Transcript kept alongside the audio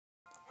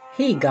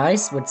Hey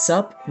guys, what's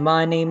up?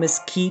 My name is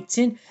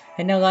Keaton,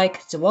 and I'd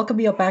like to welcome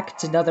you back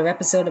to another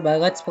episode of my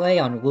Let's Play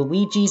on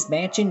Luigi's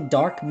Mansion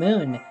Dark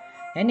Moon.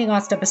 In the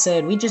last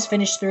episode, we just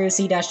finished through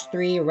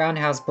C-3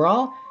 Roundhouse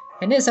Brawl.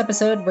 In this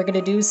episode, we're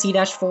gonna do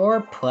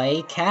C-4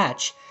 Play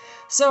Catch.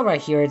 So right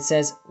here it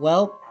says,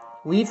 well,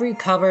 we've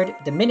recovered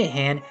the minute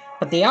hand,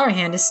 but the hour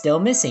hand is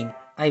still missing.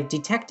 I've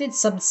detected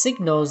some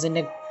signals in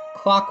the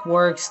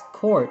Clockwork's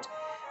court.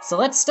 So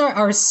let's start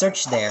our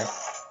search there.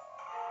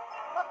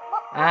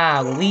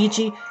 Ah,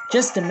 Luigi,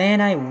 just the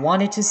man I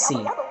wanted to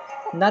see.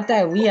 Not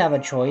that we have a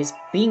choice,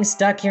 being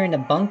stuck here in the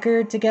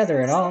bunker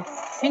together at all.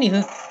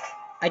 Anywho,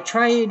 I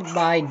tried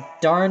my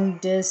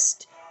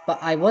darndest, but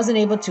I wasn't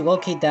able to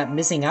locate that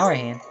missing hour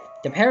hand.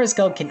 The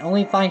periscope can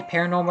only find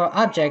paranormal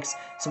objects,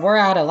 so we're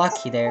out of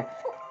luck there.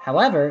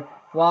 However,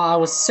 while I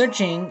was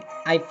searching,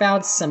 I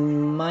found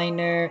some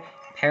minor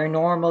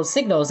paranormal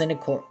signals in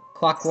the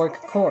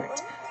Clockwork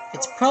Court.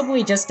 It's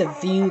probably just a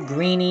few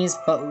greenies,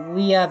 but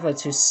we have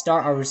to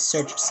start our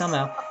research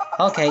somehow.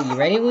 Okay, you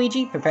ready,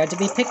 Luigi? Prepare to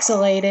be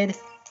pixelated.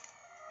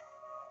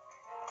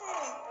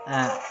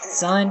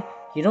 Son,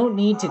 you don't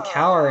need to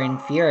cower in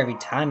fear every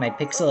time I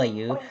pixelate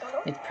you.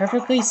 It's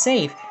perfectly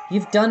safe.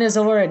 You've done this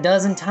over a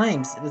dozen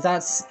times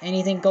without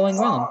anything going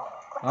wrong.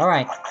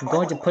 Alright, I'm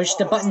going to push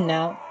the button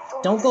now.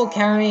 Don't go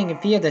cowering in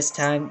fear this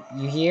time,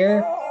 you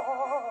hear?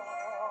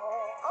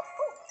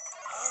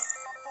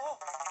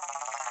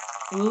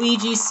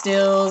 Luigi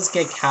stills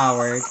get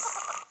coward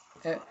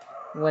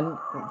when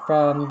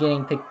from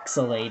getting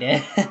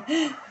pixelated.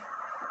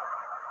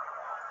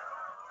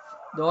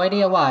 No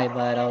idea why,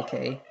 but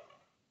okay.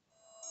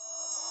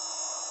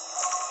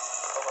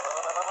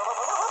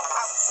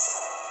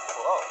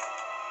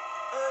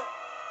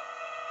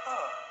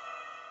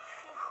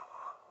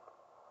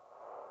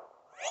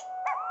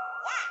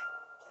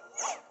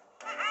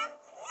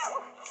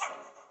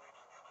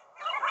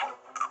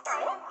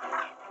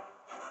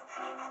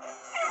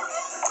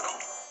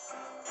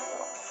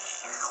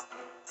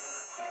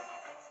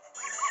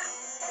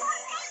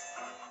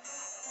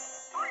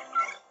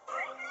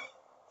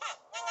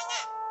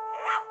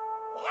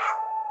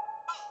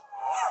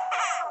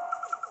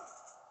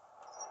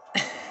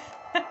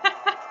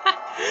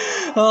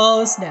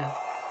 Oh snap.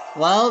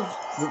 Well,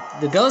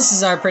 the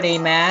ghosts are pretty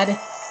mad.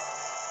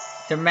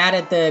 They're mad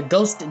at the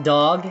ghost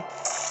dog.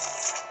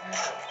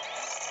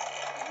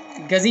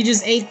 Because he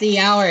just ate the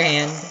hour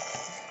hand.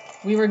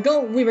 We were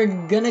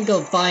gonna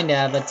go find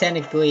that, but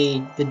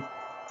technically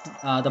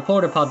the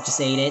porter pup just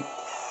ate it.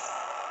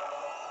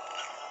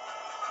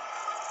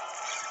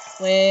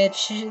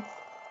 Which that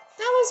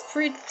was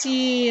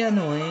pretty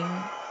annoying.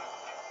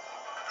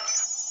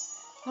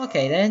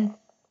 Okay then.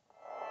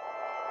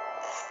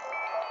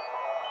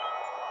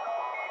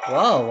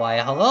 Whoa, why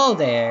hello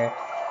there.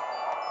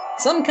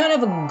 Some kind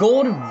of a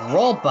gold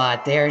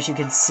robot there, as you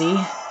can see.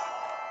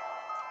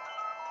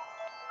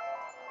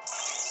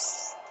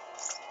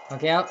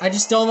 Okay, I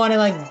just don't want to,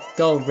 like,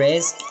 go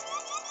risk.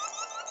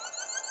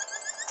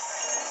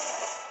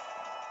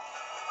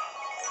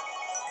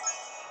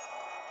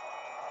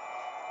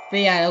 But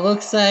yeah, it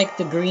looks like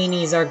the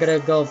greenies are gonna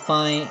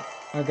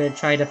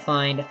try to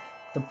find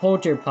the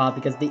poultry pot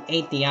because they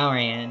ate the hour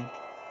hand.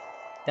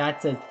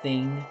 That's a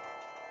thing.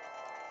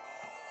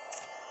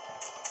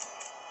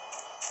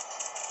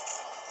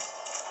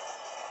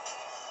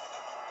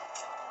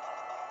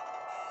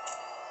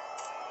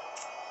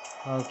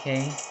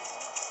 Okay.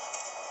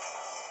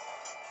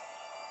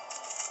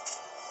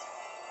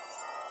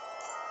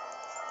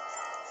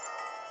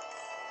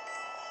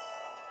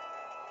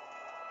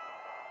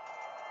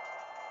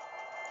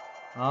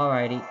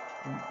 Alrighty.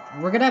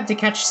 We're gonna have to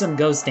catch some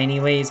ghosts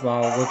anyways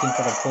while looking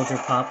for the poultry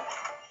pop.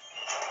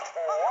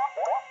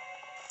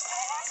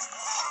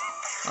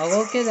 Oh,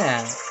 look at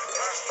that.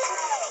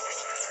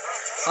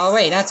 Oh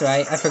wait, that's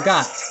right, I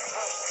forgot.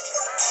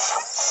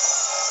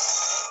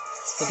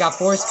 They got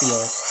force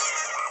fields.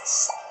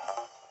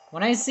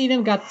 When I see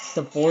them got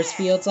the force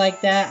fields like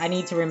that, I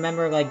need to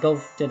remember, like,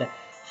 go to the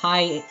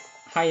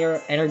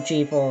higher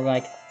energy for,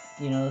 like,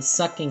 you know,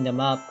 sucking them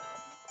up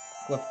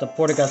with the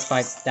Portugus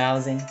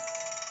 5000.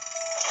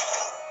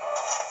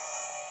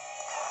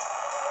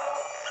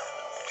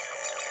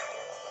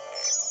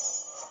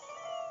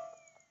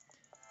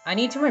 I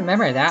need to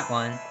remember that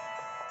one.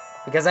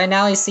 Because I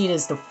now see it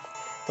as the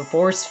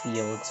force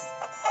fields.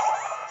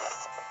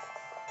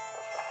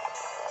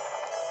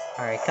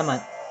 Alright, come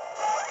on.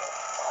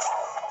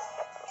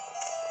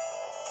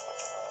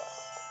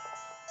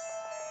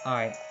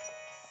 Alright.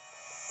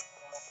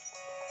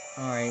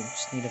 Alright,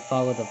 just need to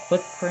follow the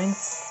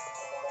footprints.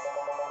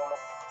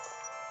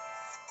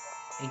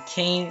 He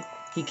came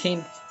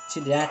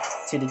to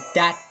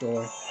that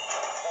door.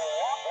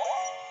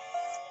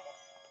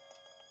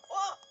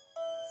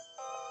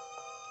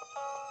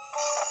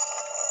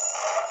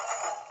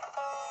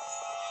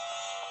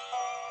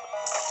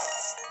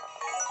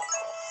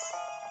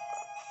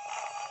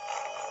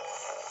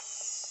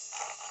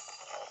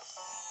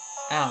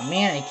 Oh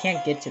man, I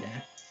can't get to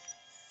that.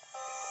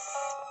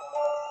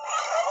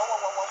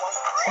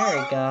 There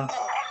we go.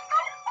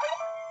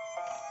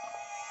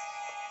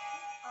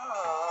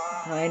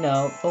 I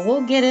know, but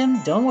we'll get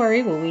him. Don't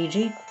worry,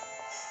 Luigi.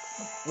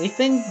 We've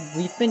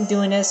been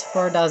doing this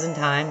for a dozen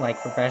times,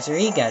 like Professor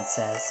Egad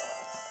says.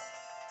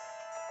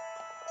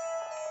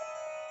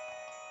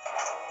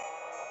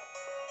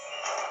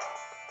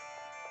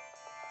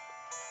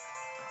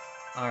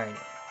 Alright.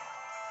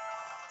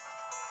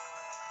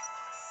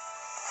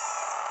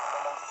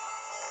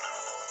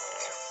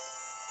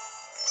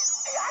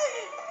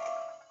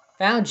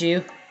 Found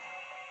you.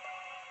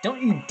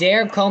 Don't you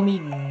dare call me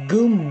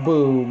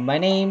Goomboo. My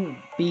name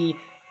be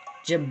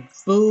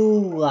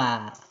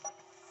Jabula.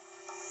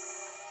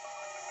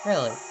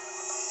 Really?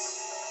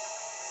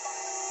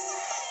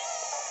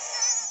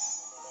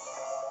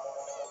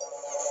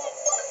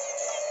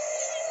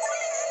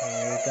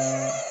 There we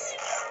go.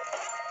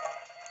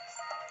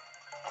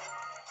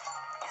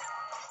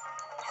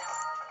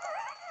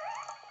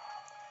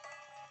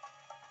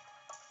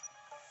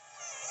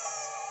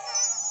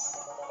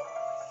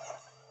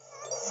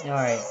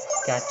 Alright,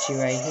 got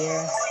you right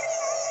here.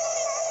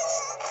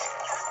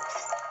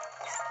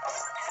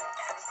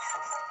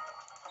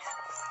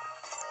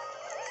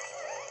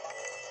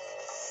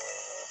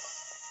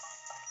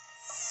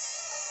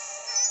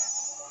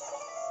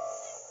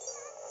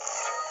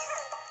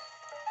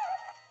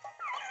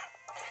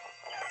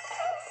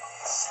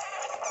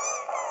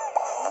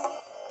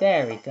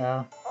 There we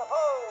go.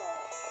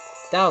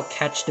 That'll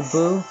catch the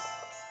boo.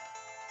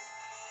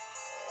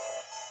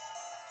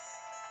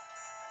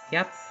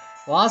 Yep.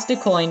 Lost a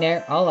coin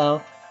there. Oh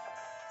well.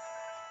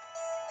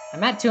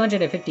 I'm at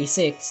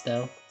 256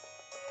 though.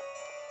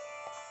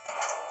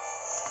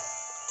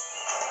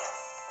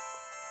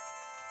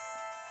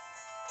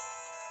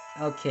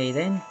 Okay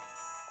then.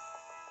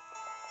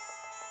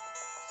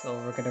 So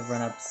we're gonna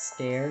run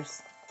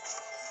upstairs.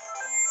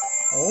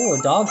 Oh,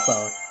 a dog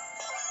bone.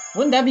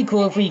 Wouldn't that be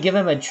cool if we give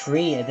him a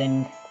treat and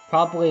then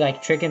probably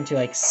like trick him to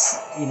like,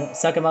 you know,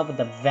 suck him up with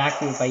the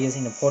vacuum by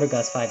using the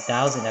Portugas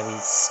 5000 that we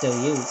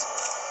still use.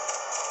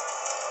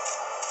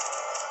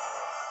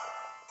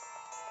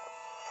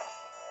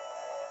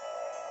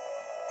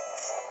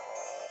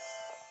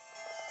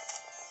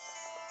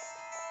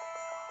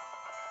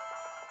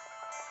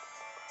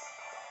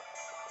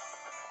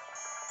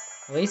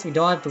 At least we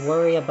don't have to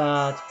worry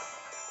about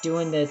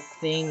doing the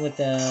thing with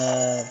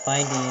the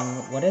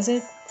binding. What is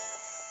it?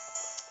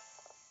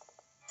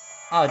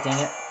 Oh, dang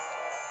it.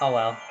 Oh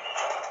well.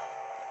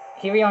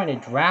 Here we are in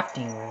the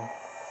drafting room.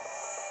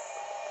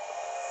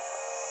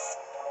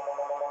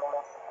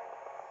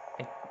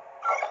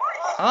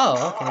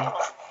 Oh, okay.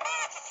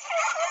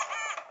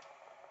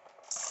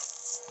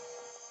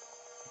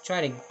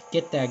 Try to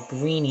get that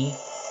greenie.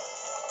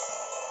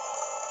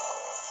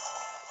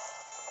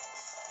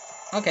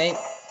 Okay.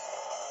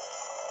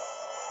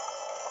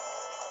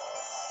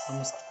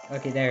 Almost.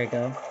 Okay, there we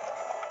go.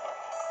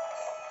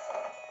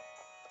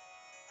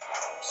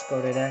 Just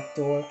go to that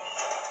door.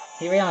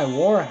 Here we are in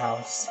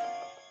Warhouse.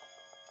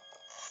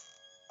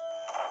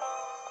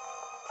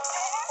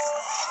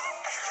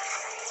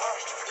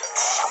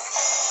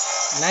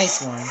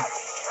 Nice one.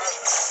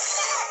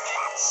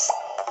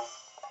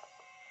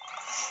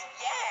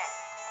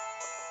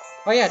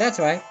 Oh yeah, that's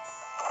right.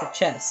 The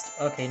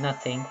chest. Okay,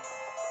 nothing.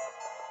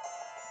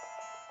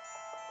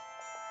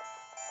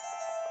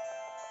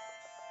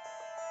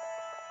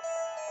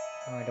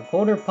 Alright, the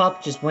porter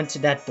pup just went to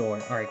that door.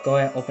 Alright, go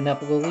ahead, open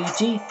up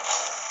Luigi.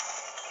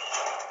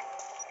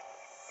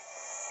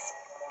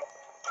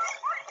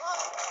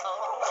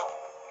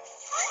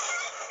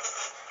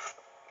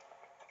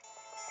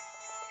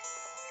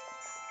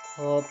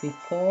 Well,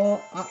 before...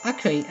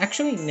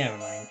 actually, never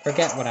mind.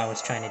 Forget what I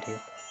was trying to do.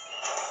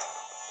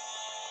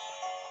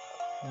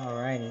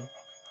 Alrighty.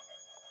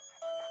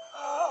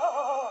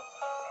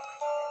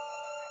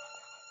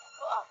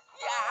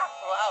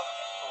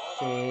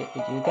 Okay,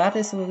 you got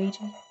this, Luigi?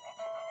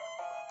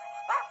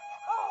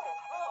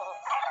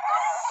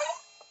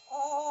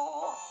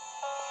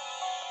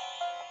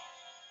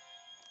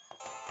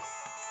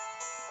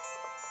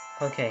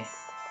 Okay.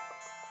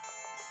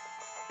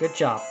 Good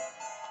job.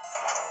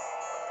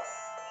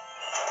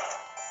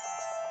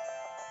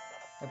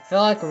 I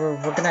feel like we're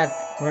gonna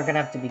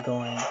have to be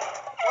going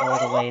all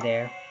the way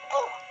there.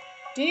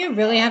 Do you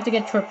really have to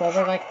get tripped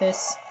over like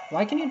this?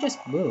 Why can't you just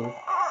move?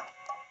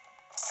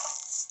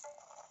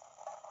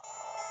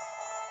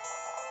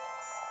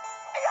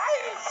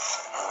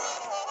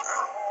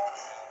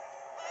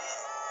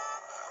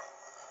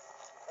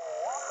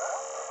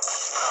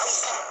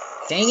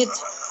 Dang it!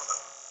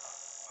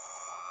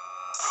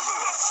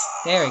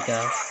 There we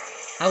go.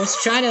 I was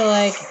trying to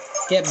like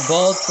get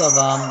both of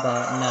them,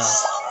 but no.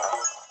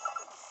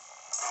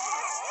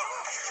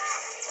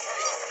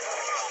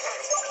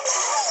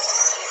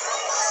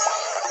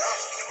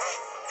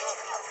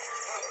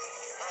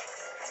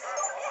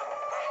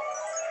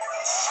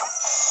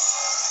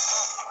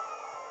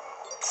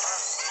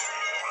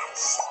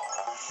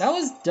 That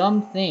was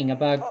dumb thing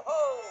about...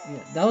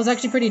 That was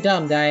actually pretty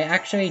dumb that I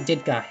actually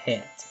did got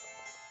hit.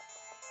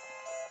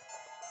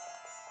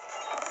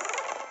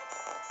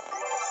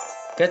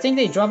 Good thing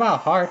they drop out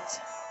hearts.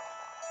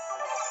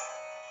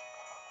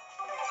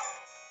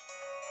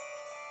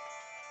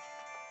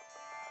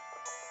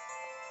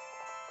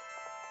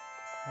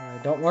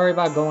 Don't worry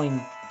about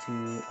going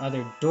to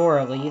other door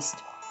at least.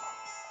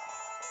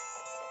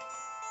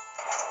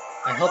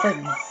 I hope it...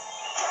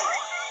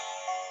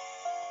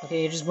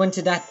 Okay, you just went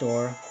to that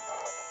door.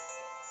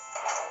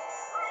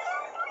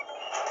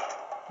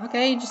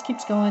 Okay, it just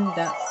keeps going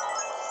that...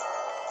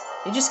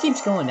 It just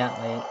keeps going that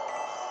way.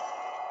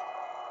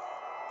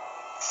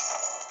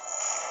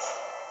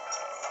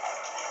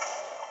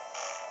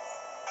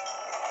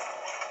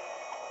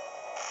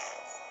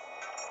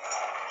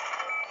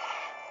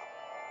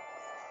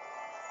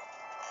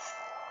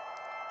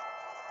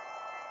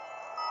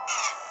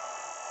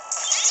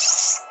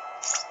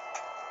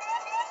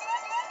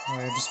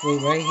 Alright, just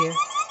wait right here.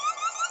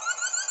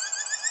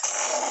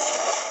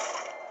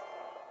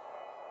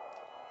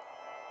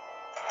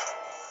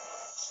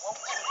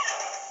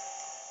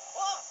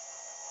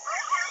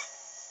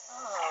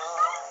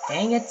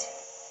 Dang it.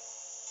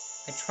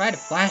 I tried to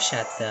flash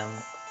at them.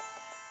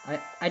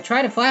 I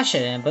tried to flash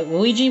at him, but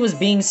Luigi was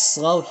being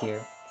slow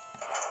here.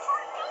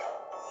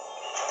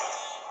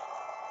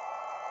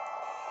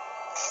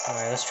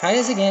 Alright, let's try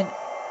this again.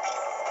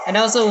 And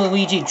also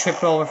Luigi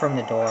tripped over from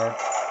the door.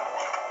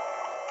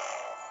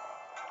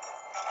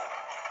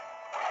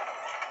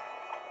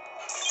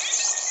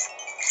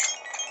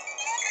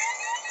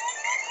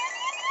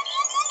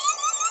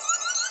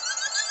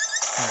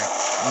 Alright,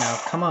 now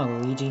come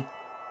on, Luigi.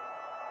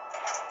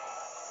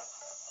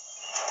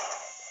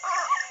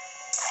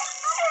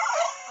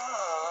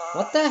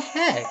 What the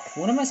heck?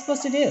 What am I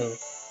supposed to do?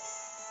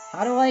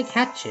 How do I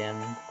catch him?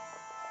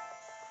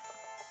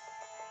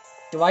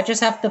 Do I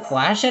just have to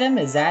flash at him?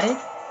 Is that it?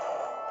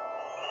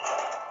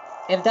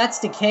 If that's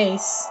the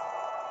case...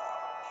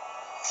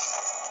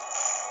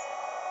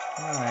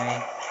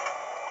 Alright.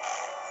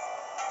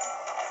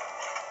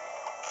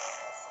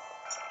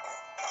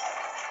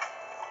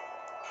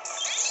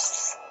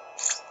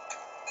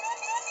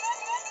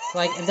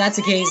 Like, if that's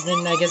the case,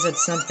 then I guess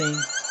it's something.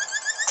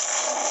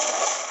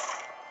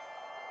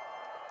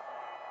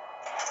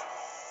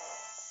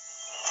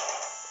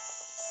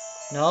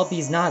 Nope,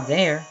 he's not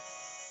there.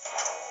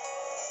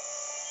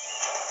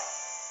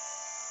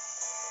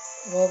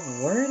 Well,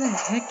 where the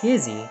heck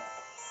is he?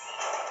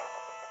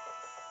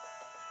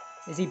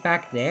 Is he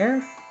back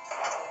there?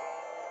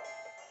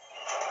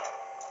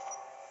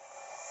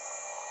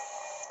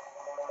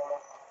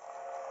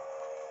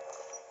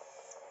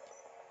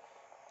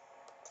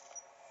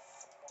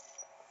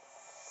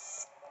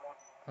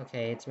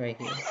 Okay, it's right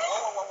here.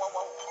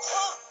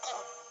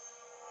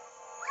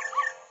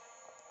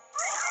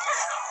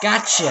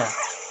 Gotcha!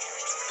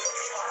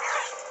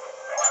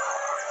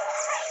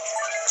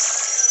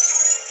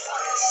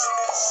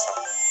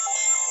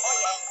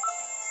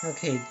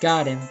 Okay,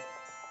 got him.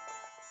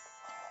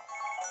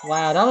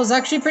 Wow, that was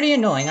actually pretty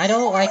annoying. I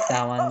don't like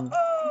that one.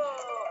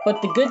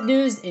 But the good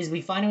news is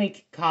we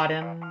finally caught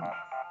him.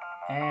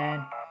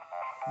 And...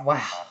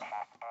 wow.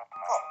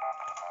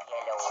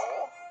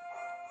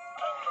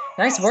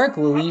 Nice work,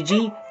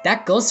 Luigi.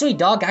 That ghostly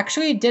dog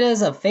actually did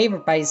us a favor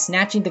by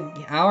snatching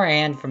our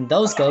hand from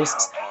those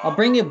ghosts. I'll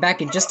bring you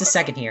back in just a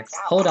second here.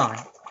 Hold on.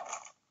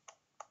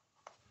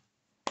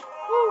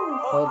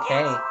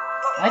 Okay.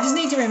 I just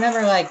need to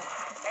remember, like...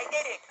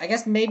 I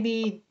guess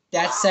maybe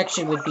that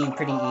section would be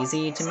pretty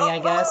easy to me, I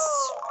guess.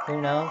 Who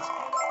knows?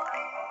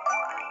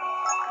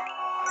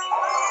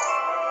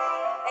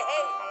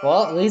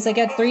 Well, at least I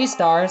get 3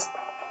 stars.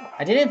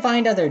 I didn't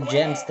find other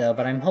gems, though,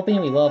 but I'm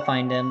hoping we will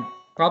find them.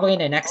 Probably in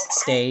the next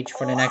stage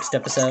for the next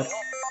episode.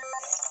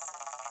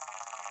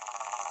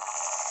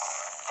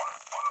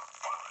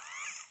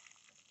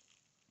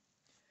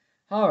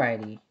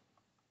 Alrighty.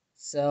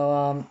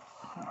 So,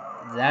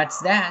 that's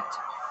that.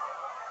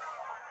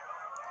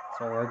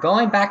 So we're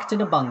going back to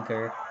the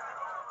bunker.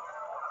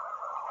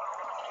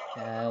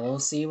 We'll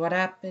see what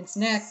happens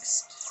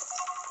next.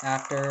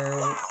 After,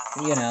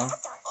 you know.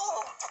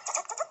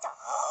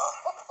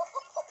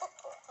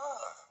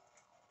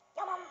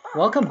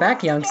 Welcome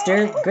back,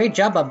 youngster. Great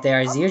job up there,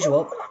 as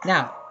usual.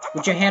 Now,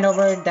 would you hand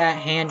over that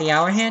handy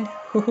hour hand?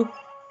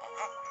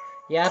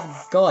 Yeah,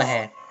 go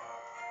ahead.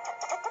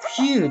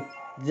 Phew,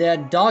 the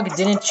dog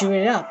didn't chew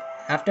it up.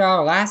 After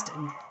our last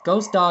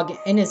ghost dog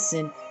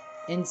incident,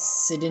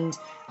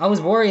 I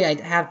was worried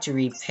I'd have to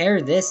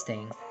repair this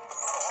thing.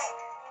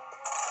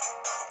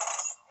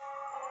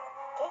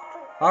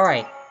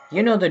 Alright,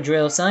 you know the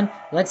drill, son.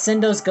 Let's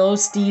send those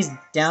ghosties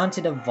down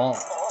to the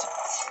vault.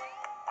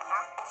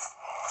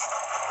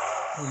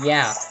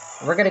 Yeah,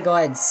 we're gonna go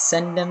ahead and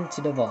send them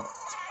to the vault.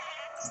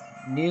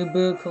 New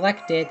boo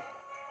collected.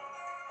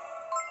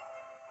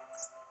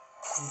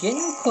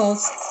 Getting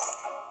close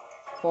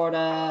for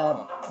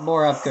the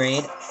more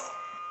upgrade.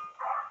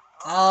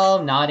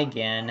 Oh, not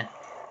again.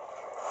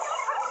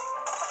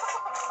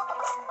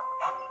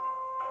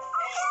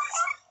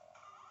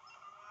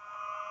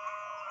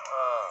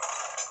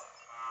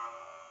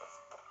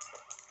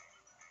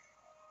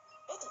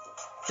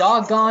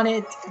 Doggone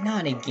it,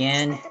 not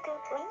again.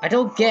 I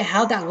don't get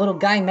how that little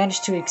guy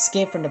managed to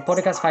escape from the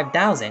Podcast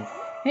 5000.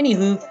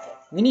 Anywho,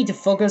 we need to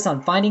focus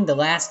on finding the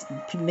last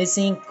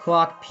missing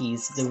clock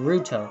piece, the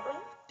router.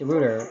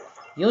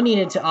 You'll need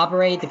it to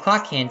operate the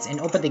clock hints and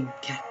open the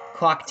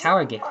clock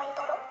tower gate.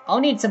 I'll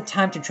need some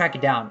time to track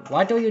it down.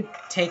 Why don't you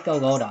take a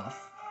load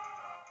off?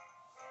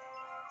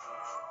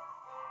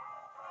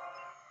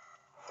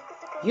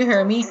 You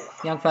heard me,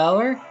 young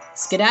feller.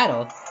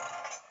 Skedaddle.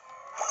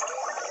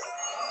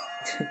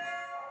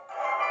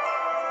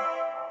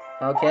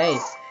 Okay.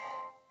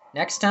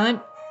 Next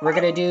time, we're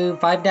gonna do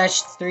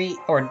 5-3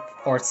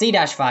 or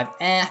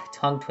C-5.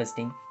 Tongue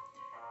twisting.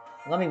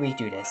 Let me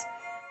redo this.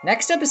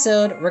 Next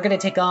episode, we're gonna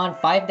take on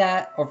god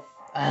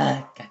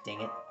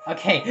dang it.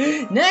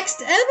 Okay,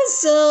 next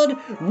episode,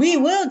 we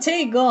will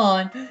take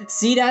on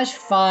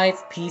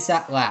C-5 Peace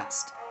at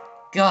Last.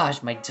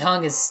 Gosh, my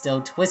tongue is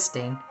still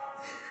twisting.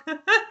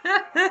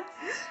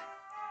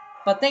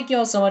 But thank you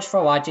all so much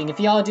for watching. If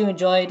y'all do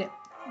enjoyed,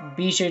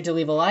 be sure to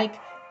leave a like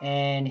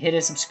and hit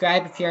a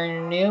subscribe if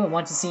you're new and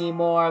want to see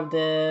more of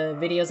the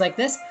videos like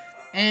this.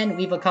 And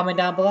leave a comment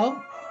down below.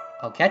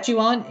 I'll catch you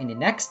on in the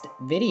next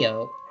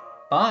video.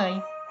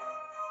 Bye.